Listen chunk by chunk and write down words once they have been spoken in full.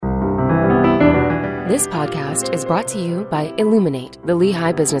This podcast is brought to you by Illuminate, the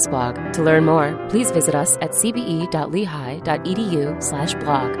Lehigh Business Blog. To learn more, please visit us at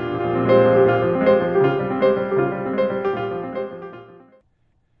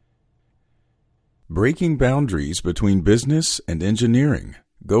cbe.lehigh.edu/blog. Breaking Boundaries Between Business and Engineering,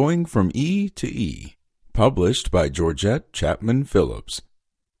 Going from E to E, published by Georgette Chapman Phillips.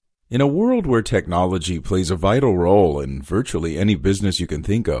 In a world where technology plays a vital role in virtually any business you can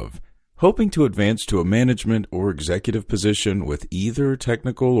think of, hoping to advance to a management or executive position with either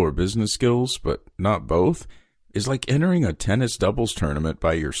technical or business skills, but not both, is like entering a tennis doubles tournament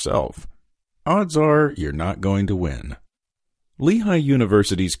by yourself. Odds are you're not going to win. Lehigh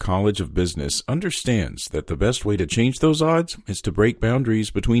University's College of Business understands that the best way to change those odds is to break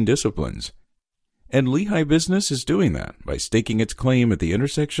boundaries between disciplines. And Lehigh Business is doing that by staking its claim at the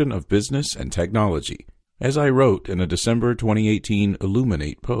intersection of business and technology, as I wrote in a December 2018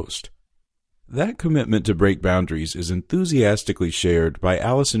 Illuminate post. That commitment to break boundaries is enthusiastically shared by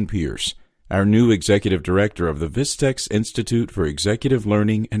Allison Pierce, our new executive director of the Vistex Institute for Executive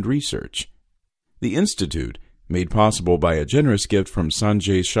Learning and Research. The institute, made possible by a generous gift from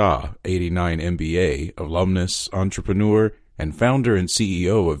Sanjay Shah, 89 MBA, alumnus, entrepreneur, and founder and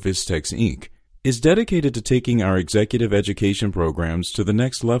CEO of Vistex Inc., is dedicated to taking our executive education programs to the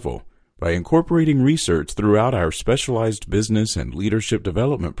next level by incorporating research throughout our specialized business and leadership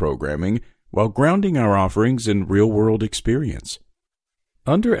development programming while grounding our offerings in real-world experience.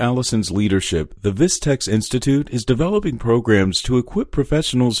 Under Allison's leadership, the Vistex Institute is developing programs to equip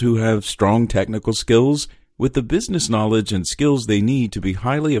professionals who have strong technical skills with the business knowledge and skills they need to be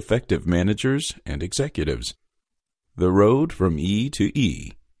highly effective managers and executives. The Road from E to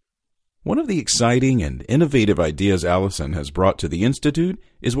E. One of the exciting and innovative ideas Allison has brought to the Institute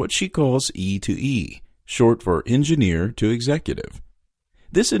is what she calls E to E, short for Engineer to Executive.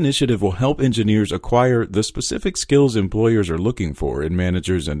 This initiative will help engineers acquire the specific skills employers are looking for in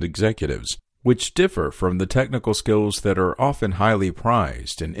managers and executives, which differ from the technical skills that are often highly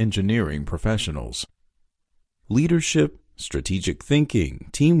prized in engineering professionals. Leadership, strategic thinking,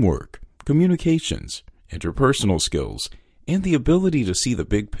 teamwork, communications, interpersonal skills, and the ability to see the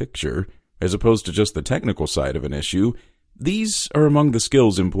big picture, as opposed to just the technical side of an issue, these are among the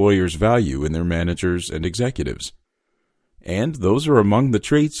skills employers value in their managers and executives. And those are among the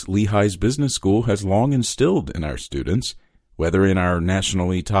traits Lehigh's Business School has long instilled in our students, whether in our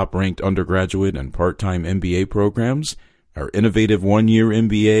nationally top-ranked undergraduate and part-time MBA programs, our innovative one-year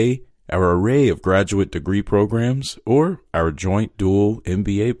MBA, our array of graduate degree programs, or our joint dual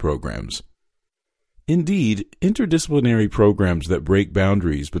MBA programs. Indeed, interdisciplinary programs that break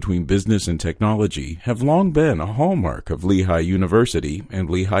boundaries between business and technology have long been a hallmark of Lehigh University and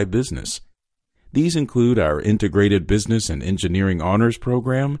Lehigh Business. These include our Integrated Business and Engineering Honors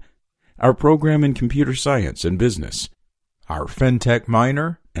Program, our program in Computer Science and Business, our FinTech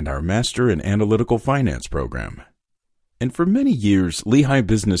Minor, and our Master in Analytical Finance program. And for many years, Lehigh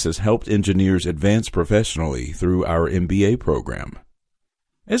Business has helped engineers advance professionally through our MBA program.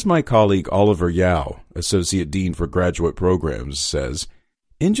 As my colleague Oliver Yao, Associate Dean for Graduate Programs, says,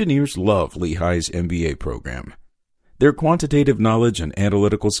 engineers love Lehigh's MBA program. Their quantitative knowledge and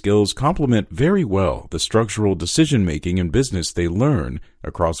analytical skills complement very well the structural decision-making in business they learn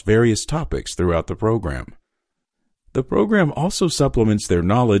across various topics throughout the program. The program also supplements their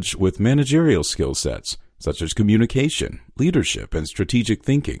knowledge with managerial skill sets, such as communication, leadership, and strategic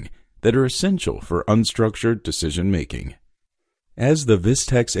thinking, that are essential for unstructured decision-making. As the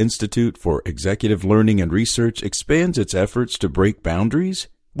Vistex Institute for Executive Learning and Research expands its efforts to break boundaries,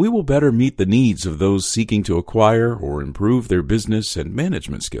 we will better meet the needs of those seeking to acquire or improve their business and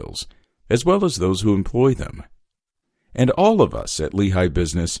management skills, as well as those who employ them. And all of us at Lehigh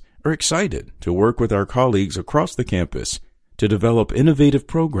Business are excited to work with our colleagues across the campus to develop innovative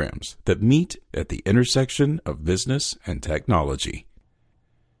programs that meet at the intersection of business and technology.